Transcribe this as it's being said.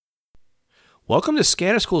Welcome to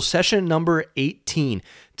Scanner School session number 18.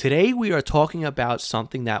 Today we are talking about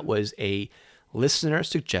something that was a listener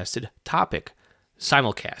suggested topic,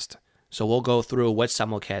 simulcast. So we'll go through what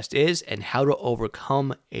simulcast is and how to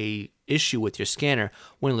overcome a issue with your scanner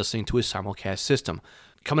when listening to a simulcast system.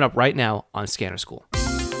 Coming up right now on Scanner School.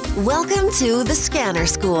 Welcome to the Scanner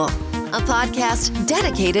School, a podcast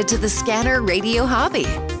dedicated to the scanner radio hobby.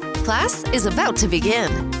 Class is about to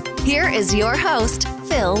begin. Here is your host,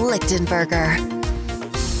 Phil Lichtenberger.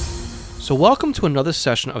 So welcome to another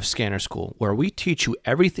session of Scanner School, where we teach you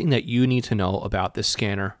everything that you need to know about the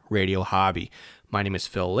scanner radio hobby. My name is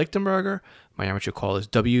Phil Lichtenberger. My amateur call is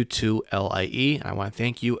W2LIE, and I want to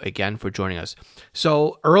thank you again for joining us.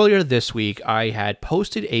 So earlier this week, I had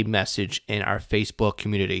posted a message in our Facebook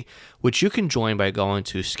community, which you can join by going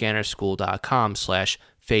to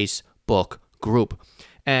scannerschool.com/Facebook group.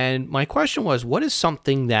 And my question was, what is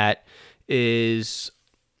something that is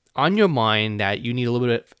on your mind that you need a little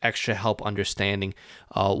bit of extra help understanding?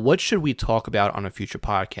 What should we talk about on a future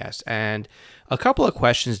podcast? And a couple of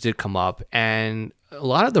questions did come up, and a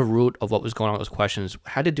lot of the root of what was going on with those questions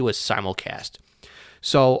had to do with simulcast.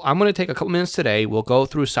 So I'm going to take a couple minutes today. We'll go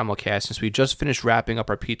through simulcast since we just finished wrapping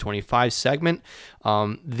up our P25 segment.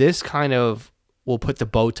 This kind of will put the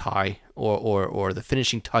bow tie or the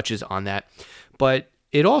finishing touches on that. But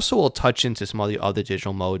it also will touch into some of the other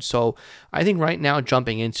digital modes. So I think right now,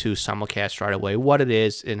 jumping into simulcast right away, what it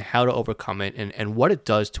is and how to overcome it and what it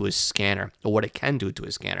does to a scanner, or what it can do to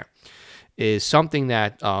a scanner, is something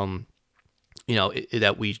that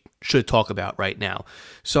that we should talk about right now.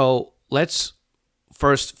 So let's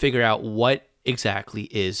first figure out what exactly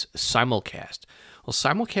is simulcast. Well,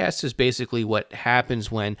 simulcast is basically what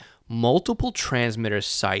happens when multiple transmitter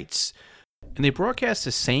sites and they broadcast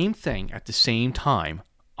the same thing at the same time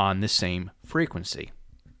on the same frequency.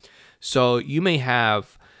 So you may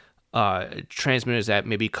have transmitters that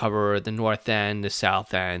maybe cover the north end, the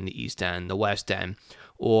south end, the east end, the west end,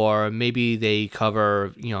 or maybe they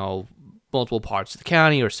cover, multiple parts of the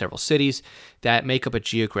county or several cities that make up a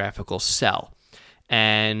geographical cell.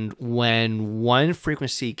 And when one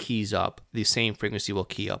frequency keys up, the same frequency will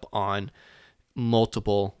key up on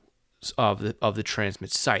multiple of the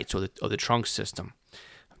transmit sites or the trunk system.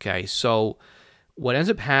 Okay, so what ends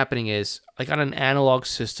up happening is, like on an analog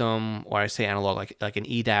system, or I say analog like an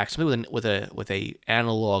EDAX, something with a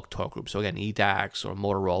analog talk group. So again, EDAX or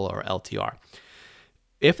Motorola or LTR.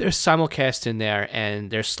 If there's simulcast in there and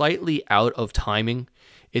they're slightly out of timing,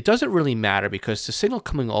 it doesn't really matter because the signal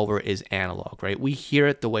coming over is analog, right? We hear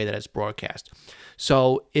it the way that it's broadcast.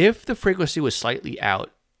 So if the frequency was slightly out,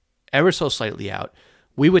 ever so slightly out,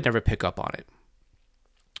 we would never pick up on it.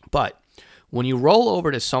 But when you roll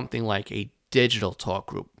over to something like a digital talk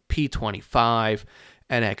group, P25,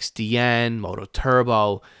 NXDN, Moto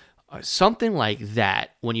Turbo, something like that,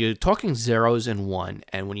 when you're talking zeros and one,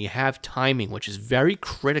 and when you have timing, which is very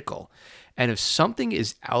critical, and if something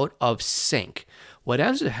is out of sync, what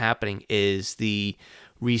ends up happening is the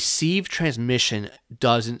received transmission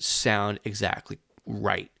doesn't sound exactly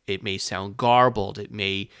right. It may sound garbled. It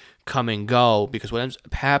may come and go, because what ends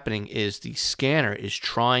up happening is the scanner is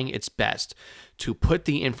trying its best to put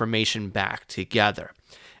the information back together.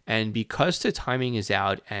 And because the timing is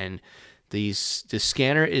out and the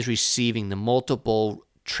scanner is receiving the multiple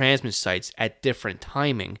transmit sites at different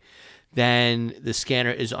timing, then the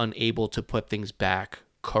scanner is unable to put things back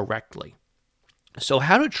correctly. So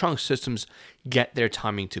how do trunk systems get their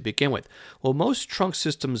timing to begin with? Well, most trunk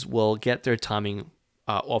systems will get their timing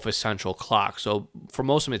off a central clock. So for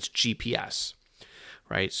most of them, it's GPS,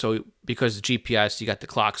 right? So because the GPS, you got the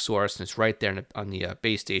clock source and it's right there on the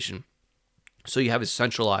base station. So you have a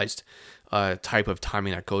centralized type of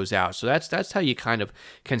timing that goes out. So that's how you kind of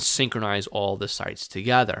can synchronize all the sites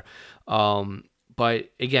together. But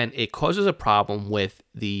again, it causes a problem with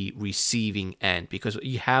the receiving end because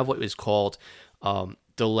you have what is called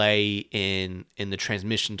delay in the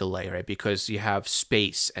transmission delay, right? Because you have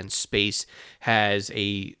space, and space has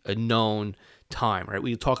a known time, right?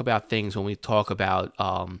 We talk about things when we talk about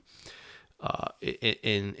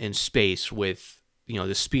in space with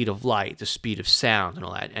the speed of light, the speed of sound, and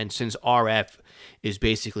all that. And since RF is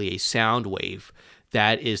basically a sound wave,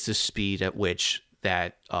 that is the speed at which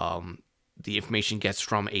that the information gets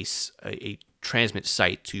from a transmit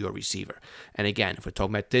site to your receiver. And again, if we're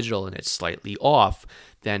talking about digital and it's slightly off,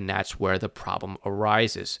 then that's where the problem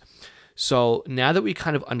arises. So now that we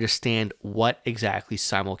kind of understand what exactly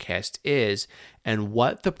simulcast is and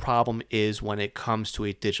what the problem is when it comes to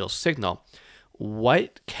a digital signal,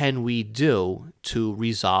 what can we do to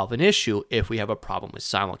resolve an issue if we have a problem with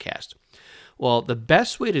simulcast? Well, the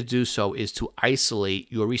best way to do so is to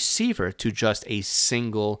isolate your receiver to just a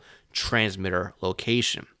single transmitter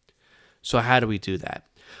location. So how do we do that?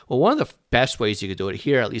 Well, one of the best ways you could do it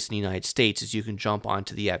here, at least in the United States, is you can jump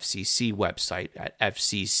onto the FCC website at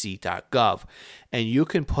fcc.gov, and you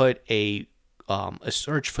can put a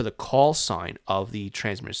search for the call sign of the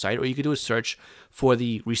transmitter site, or you could do a search for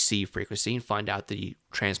the receive frequency and find out the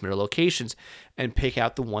transmitter locations and pick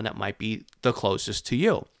out the one that might be the closest to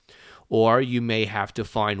you. Or you may have to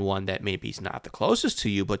find one that maybe is not the closest to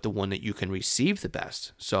you, but the one that you can receive the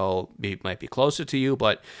best. So it might be closer to you,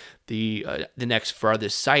 but the next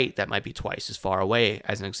furthest site that might be twice as far away,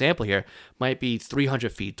 as an example here, might be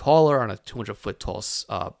 300 feet taller on a 200-foot tall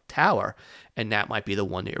tower, and that might be the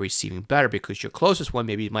one that you're receiving better because your closest one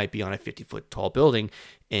maybe might be on a 50-foot tall building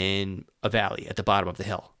in a valley at the bottom of the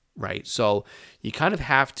hill, right? So you kind of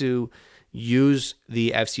have to use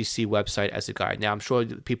the FCC website as a guide. Now, I'm sure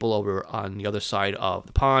people over on the other side of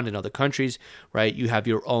the pond in other countries, right, you have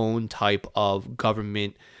your own type of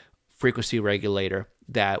government frequency regulator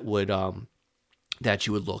that would that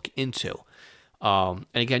you would look into. And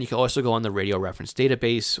again, you can also go on the radio reference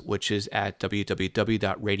database, which is at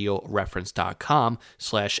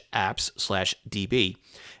www.radioreference.com/apps/db.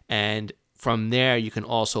 And from there, you can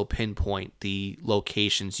also pinpoint the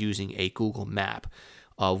locations using a Google map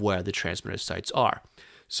of where the transmitter sites are.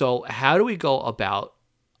 So how do we go about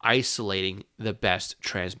isolating the best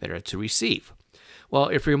transmitter to receive? Well,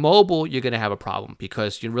 if you're mobile, you're going to have a problem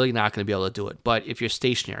because you're really not going to be able to do it. But if you're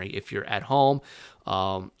stationary, if you're at home,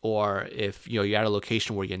 or if you're at a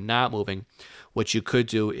location where you're not moving, what you could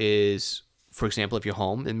do is, for example, if you're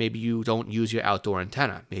home, then maybe you don't use your outdoor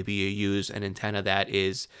antenna. Maybe you use an antenna that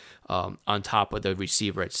is on top of the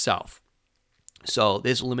receiver itself. So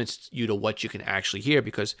this limits you to what you can actually hear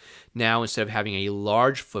because now instead of having a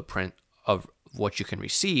large footprint of what you can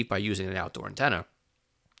receive by using an outdoor antenna,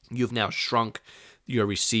 you've now shrunk your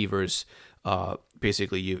receivers.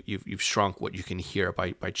 Basically, you've shrunk what you can hear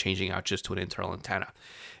by changing out just to an internal antenna.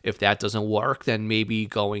 If that doesn't work, then maybe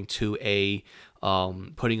going to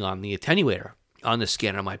putting on the attenuator on the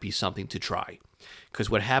scanner might be something to try. Because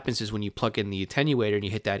what happens is when you plug in the attenuator and you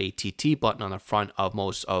hit that ATT button on the front of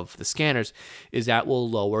most of the scanners, is that will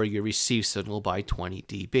lower your receive signal by 20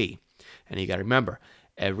 dB. And you got to remember,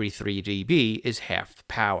 every 3 dB is half the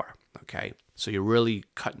power. Okay, so you're really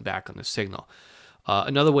cutting back on the signal.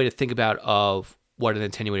 Another way to think about of what an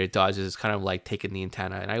attenuator does is it's kind of like taking the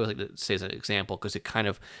antenna, and I always like to say as an example because it kind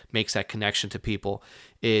of makes that connection to people,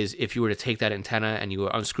 is if you were to take that antenna and you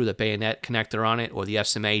unscrew the bayonet connector on it or the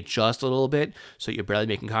SMA just a little bit so you're barely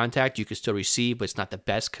making contact, you can still receive, but it's not the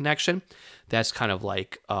best connection. That's kind of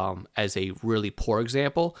like as a really poor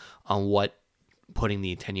example on what putting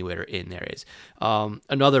the attenuator in there is.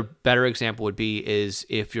 Another better example would be is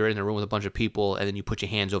if you're in a room with a bunch of people and then you put your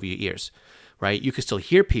hands over your ears, right? You can still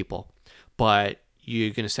hear people, but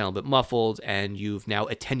you're going to sound a bit muffled, and you've now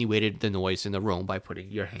attenuated the noise in the room by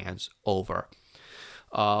putting your hands over.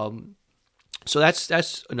 So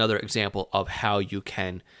that's another example of how you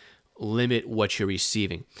can limit what you're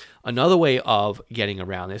receiving. Another way of getting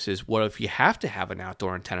around this is, what if you have to have an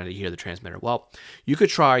outdoor antenna to hear the transmitter? Well, you could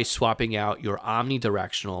try swapping out your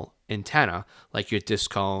omnidirectional antenna, like your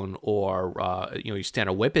disc cone or your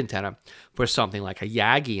standard whip antenna, for something like a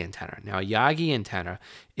Yagi antenna. Now, a Yagi antenna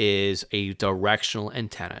is a directional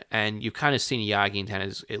antenna, and you've kind of seen a Yagi antenna.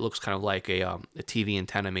 It looks kind of like a TV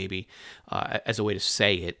antenna, maybe, as a way to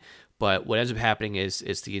say it. But what ends up happening is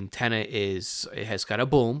the antenna it has got a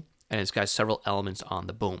boom, and it's got several elements on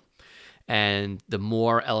the boom. And the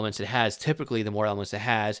more elements it has, typically the more elements it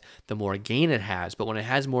has, the more gain it has. But when it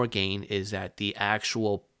has more gain, is that the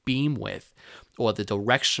actual beam width or the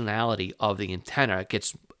directionality of the antenna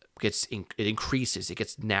it increases, it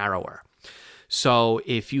gets narrower. So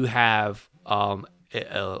if you have a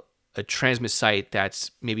transmit site that's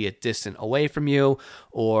maybe a distant away from you,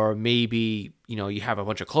 or maybe you have a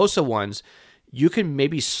bunch of closer ones, you can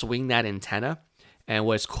maybe swing that antenna, and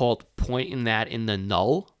what's called pointing that in the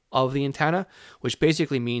null of the antenna, which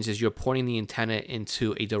basically means is you're pointing the antenna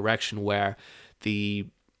into a direction where the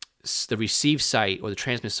receive site, or the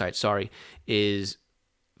transmit site, is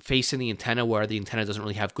facing the antenna where the antenna doesn't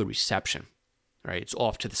really have good reception, right? It's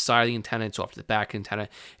off to the side of the antenna, it's off to the back of the antenna,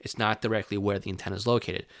 it's not directly where the antenna is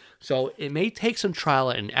located. So it may take some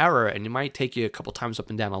trial and error, and it might take you a couple times up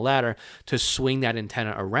and down the ladder to swing that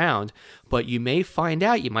antenna around, but you might find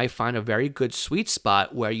a very good sweet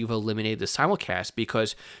spot where you've eliminated the simulcast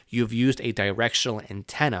because you've used a directional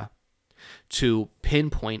antenna to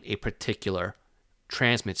pinpoint a particular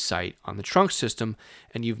transmit site on the trunk system,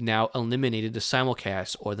 and you've now eliminated the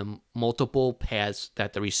simulcast or the multiple paths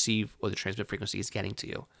that the receive or the transmit frequency is getting to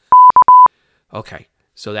you. Okay,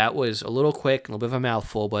 so that was a little quick, a little bit of a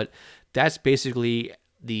mouthful, but that's basically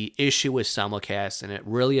the issue with simulcast, and it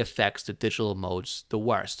really affects the digital modes the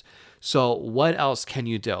worst. So what else can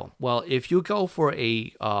you do? Well, if you go for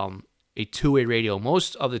a two-way radio,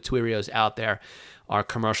 most of the two-way radios out there are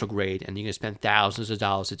commercial grade, and you can spend thousands of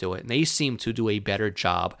dollars to do it. And they seem to do a better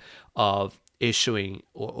job of issuing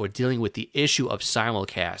or dealing with the issue of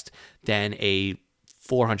simulcast than a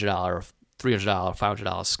 $400, $300,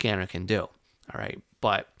 $500 scanner can do. All right,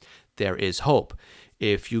 but there is hope.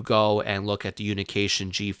 If you go and look at the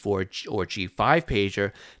Unication G4 or G5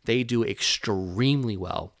 pager, they do extremely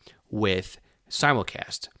well with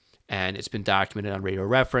simulcast. And it's been documented on Radio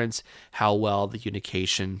Reference how well the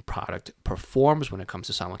Unication product performs when it comes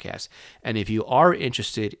to simulcast. And if you are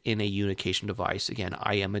interested in a Unication device, again,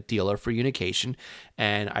 I am a dealer for Unication,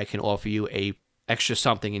 and I can offer you a extra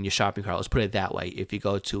something in your shopping cart. Let's put it that way. If you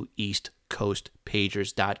go to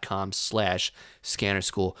eastcoastpagers.com/scanner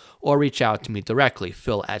school, or reach out to me directly,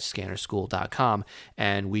 phil@scannerschool.com,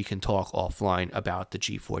 and we can talk offline about the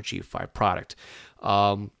G4, G5 product.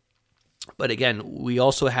 But again, we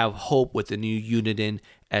also have hope with the new Uniden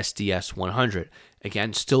SDS 100.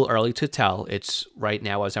 Again, still early to tell. It's right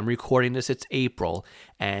now, as I'm recording this, it's April,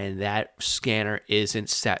 and that scanner isn't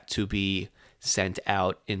set to be sent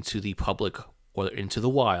out into the public or into the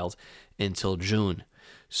wild until June.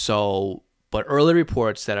 So, but early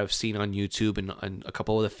reports that I've seen on YouTube and a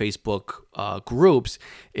couple of the Facebook groups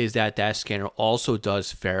is that scanner also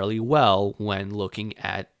does fairly well when looking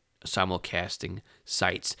at simulcasting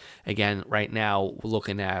sites. Again, right now we're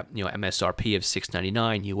looking at MSRP of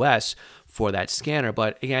 $699 US for that scanner.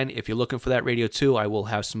 But again, if you're looking for that radio too, I will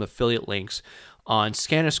have some affiliate links on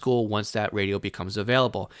Scanner School once that radio becomes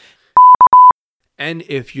available. And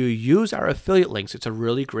if you use our affiliate links, it's a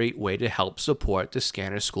really great way to help support the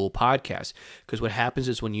Scanner School podcast. Because what happens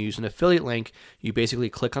is when you use an affiliate link, you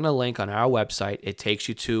basically click on a link on our website. It takes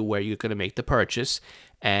you to where you're going to make the purchase.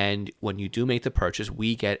 And when you do make the purchase,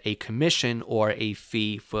 we get a commission or a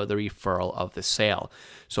fee for the referral of the sale.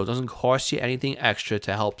 So it doesn't cost you anything extra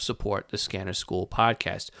to help support the Scanner School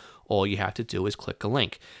podcast. All you have to do is click a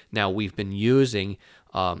link. Now, we've been using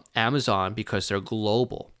Amazon because they're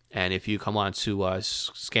global. And if you come on to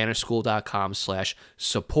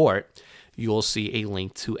scannerschool.com/support, you'll see a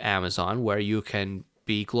link to Amazon where you can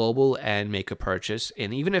be global and make a purchase.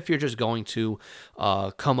 And even if you're just going to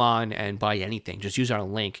come on and buy anything, just use our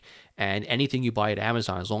link. And anything you buy at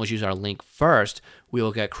Amazon, as long as you use our link first, we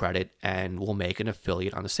will get credit and we'll make an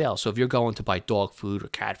affiliate on the sale. So if you're going to buy dog food or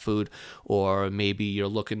cat food, or maybe you're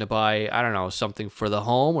looking to buy, I don't know, something for the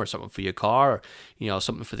home or something for your car, or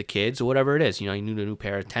something for the kids or whatever it is, you need a new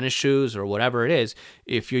pair of tennis shoes or whatever it is,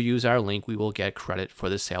 if you use our link, we will get credit for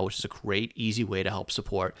the sale, which is a great, easy way to help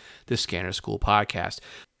support the Scanner School podcast.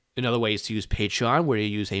 Another way is to use Patreon, where you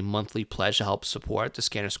use a monthly pledge to help support the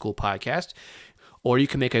Scanner School podcast. Or you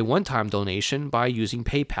can make a one-time donation by using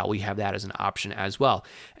PayPal. We have that as an option as well.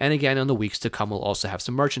 And again, in the weeks to come, we'll also have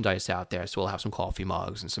some merchandise out there. So we'll have some coffee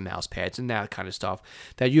mugs and some mouse pads and that kind of stuff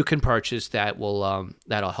that you can purchase that will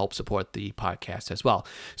that'll help support the podcast as well.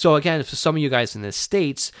 So again, for some of you guys in the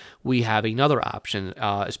States, we have another option,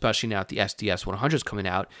 especially now that the SDS 100 is coming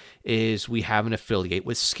out, is we have an affiliate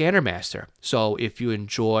with ScannerMaster. So if you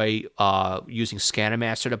enjoy using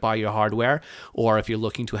ScannerMaster to buy your hardware, or if you're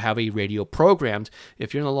looking to have a radio programmed,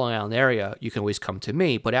 if you're in the Long Island area, you can always come to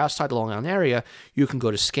me. But outside the Long Island area, you can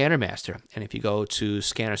go to ScannerMaster. And if you go to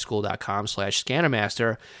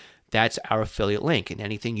scannerschool.com/ScannerMaster, that's our affiliate link. And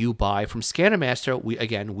anything you buy from ScannerMaster, we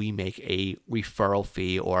make a referral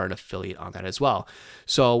fee or an affiliate on that as well.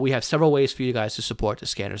 So we have several ways for you guys to support the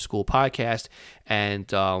Scanner School podcast,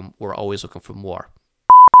 and we're always looking for more.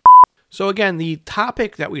 So again, the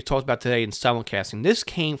topic that we talked about today in simulcasting, this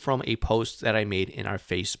came from a post that I made in our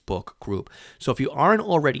Facebook group. So if you aren't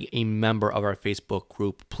already a member of our Facebook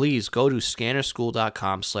group, please go to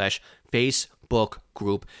scannerschool.com/Facebook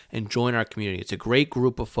group and join our community. It's a great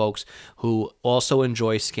group of folks who also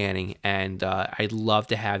enjoy scanning, and I'd love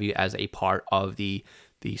to have you as a part of the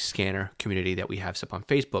scanner community that we have set up on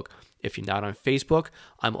Facebook. If you're not on Facebook,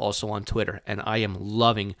 I'm also on Twitter, and I am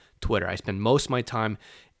loving Twitter. I spend most of my time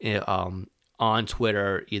on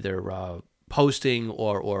Twitter, either posting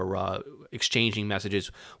or exchanging messages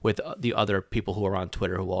with the other people who are on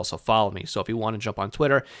Twitter who also follow me. So if you want to jump on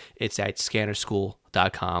Twitter, it's at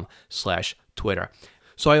scannerschool.com/Twitter.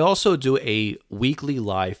 So I also do a weekly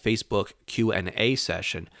live Facebook Q&A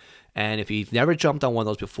session. And if you've never jumped on one of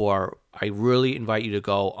those before, I really invite you to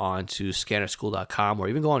go on to scannerschool.com or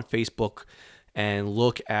even go on Facebook and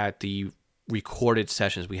look at the recorded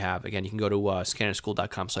sessions we have. Again, you can go to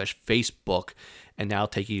scannerschool.com/Facebook, and that'll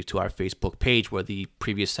take you to our Facebook page where the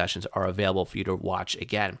previous sessions are available for you to watch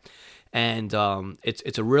again. And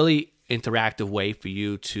it's a really interactive way for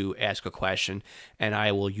you to ask a question, and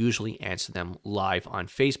I will usually answer them live on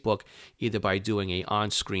Facebook, either by doing a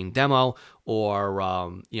on-screen demo or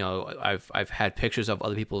I've had pictures of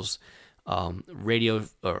other people's radio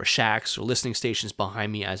or shacks or listening stations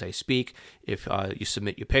behind me as I speak if you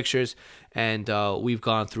submit your pictures. And we've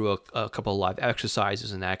gone through a couple of live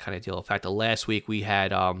exercises and that kind of deal. In fact, last week we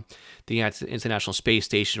had the International Space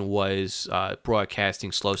Station was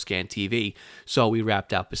broadcasting slow scan TV. So we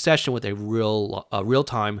wrapped up a session with a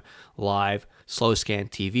real-time live slow scan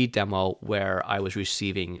TV demo where I was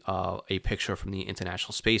receiving a picture from the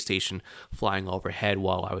International Space Station flying overhead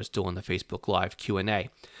while I was doing the Facebook Live Q&A.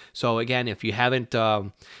 So again, if you haven't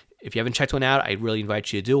checked one out, I really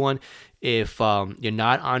invite you to do one. If you're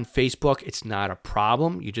not on Facebook, it's not a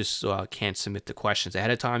problem. You just can't submit the questions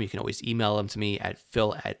ahead of time. You can always email them to me at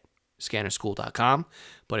phil@scannerschool.com.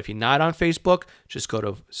 But if you're not on Facebook, just go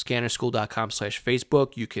to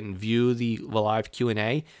scannerschool.com/Facebook. You can view the live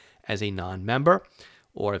Q&A as a non-member.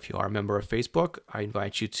 Or if you are a member of Facebook, I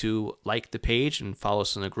invite you to like the page and follow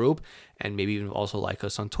us in the group, and maybe even also like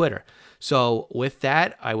us on Twitter. So with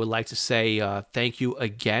that, I would like to say thank you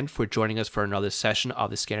again for joining us for another session of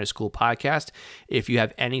the Scanner School podcast. If you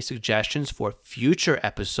have any suggestions for future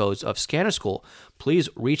episodes of Scanner School, please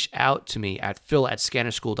reach out to me at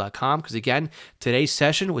phil@scannerschool.com, because again, today's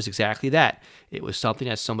session was exactly that. It was something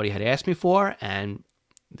that somebody had asked me for, and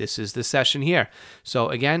this is the session here. So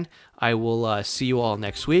again, I will see you all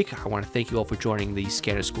next week. I want to thank you all for joining the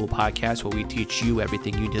Scanner School podcast, where we teach you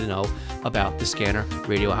everything you need to know about the scanner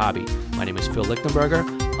radio hobby. My name is Phil Lichtenberger.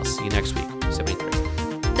 I'll see you next week. 73.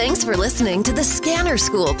 Thanks for listening to the Scanner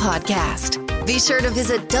School podcast. Be sure to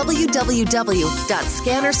visit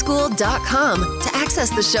www.scannerschool.com to access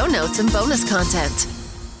the show notes and bonus content.